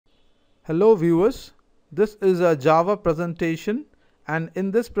Hello viewers, this is a Java presentation, and in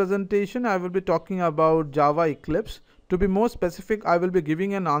this presentation I will be talking about Java Eclipse. To be more specific, I will be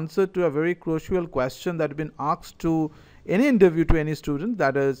giving an answer to a very crucial question that has been asked to any interview to any student,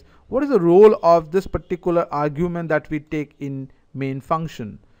 that is, what is the role of this particular argument that we take in main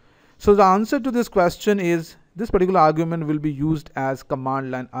function. So the answer to this question is this particular argument will be used as command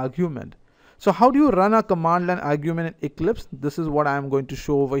line argument. So how do you run a command line argument in Eclipse? This is what I am going to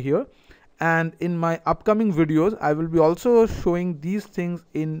show over here. And in my upcoming videos, I will be also showing these things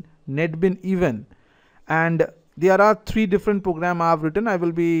in NetBeans even. And there are 3 different programs I have written. I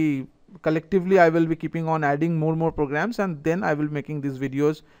will be keeping on adding more programs, and then I will be making these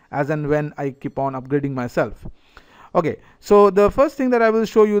videos as and when I keep on upgrading myself. Okay, so the first thing that I will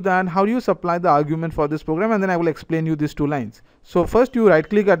show you that how do you supply the argument for this program, and then I will explain you these 2 lines. So first you right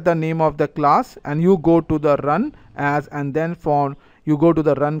click at the name of the class and you go to the run as, and then you go to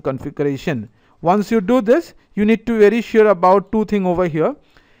the run configuration. Once you do this, you need to be very sure about 2 things over here.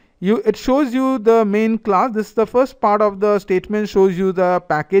 It shows you the main class. This is the first part of the statement, shows you the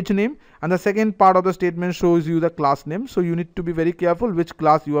package name, and the second part of the statement shows you the class name. So you need to be very careful which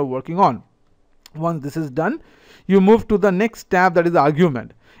class you are working on. Once this is done, you move to the next tab, that is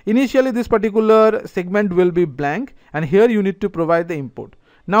argument. Initially this particular segment will be blank, and here you need to provide the input.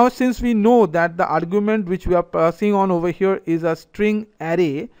 Now since we know that the argument which we are passing on over here is a string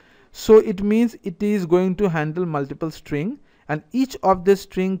array, so it means it is going to handle multiple string, and each of this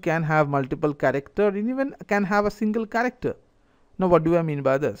string can have multiple character and even can have a single character. Now what do I mean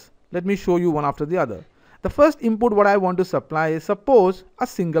by this? Let me show you one after the other. The first input what I want to supply is, suppose, a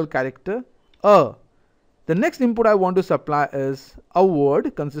single character a. The next input I want to supply is a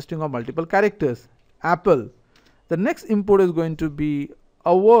word consisting of multiple characters, apple. The next input is going to be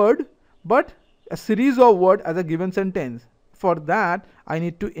a word but a series of words as a given sentence. For that I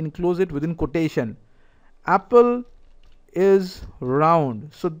need to enclose it within quotation. Apple is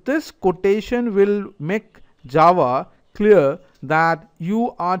round. So this quotation will make Java clear that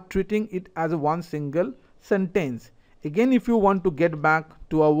you are treating it as one single sentence. Again, if you want to get back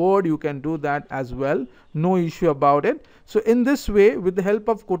to a word, you can do that as well, no issue about it. So in this way, with the help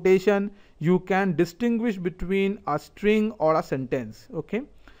of quotation, you can distinguish between a string or a sentence. Okay,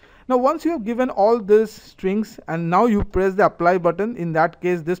 now once you have given all these strings and now you press the apply button, in that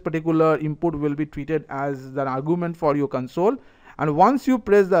case this particular input will be treated as an argument for your console, and once you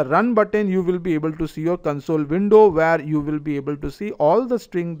press the run button, you will be able to see your console window where you will be able to see all the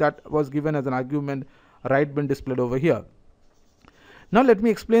string that was given as an argument been displayed over here. Now let me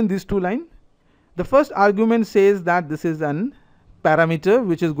explain these 2 lines. The first argument says that this is an parameter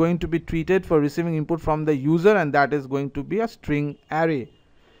which is going to be treated for receiving input from the user, and that is going to be a string array.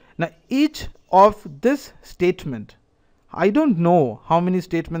 Now each of this statement, I don't know how many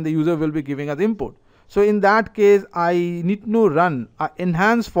statements the user will be giving as input. So in that case I need to run an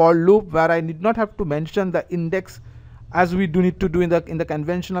enhanced for loop where I need not have to mention the index as we do need to do in the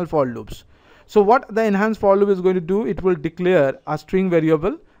conventional for loops. So what the enhanced for loop is going to do, it will declare a string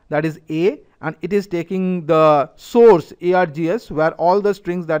variable that is a, and it is taking the source args where all the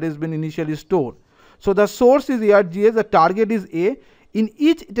strings that has been initially stored. So the source is args, the target is a. In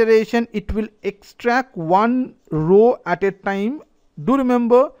each iteration it will extract one row at a time. Do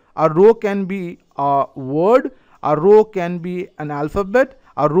remember, a row can be a word, a row can be an alphabet,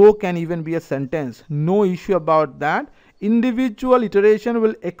 a row can even be a sentence, no issue about that. Individual iteration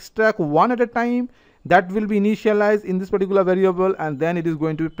will extract one at a time, that will be initialized in this particular variable, and then it is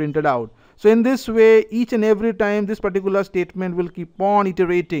going to be printed out. So in this way, each and every time this particular statement will keep on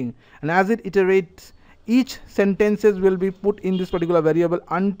iterating, and as it iterates, each sentences will be put in this particular variable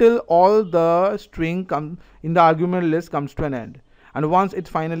until all the string come in the argument list comes to an end, and once it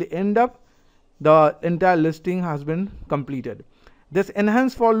finally end up, the entire listing has been completed. This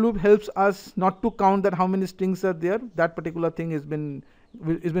enhanced for loop helps us not to count that how many strings are there, that particular thing has been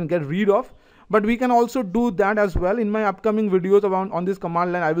get rid of, but we can also do that as well. In my upcoming videos on this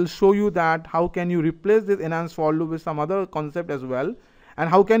command line, I will show you that how can you replace this enhanced for loop with some other concept as well, and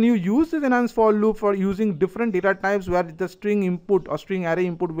how can you use this enhanced for loop for using different data types where the string input or string array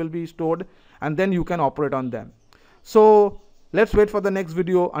input will be stored, and then you can operate on them. So let's wait for the next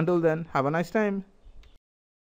video. Until then, have a nice time.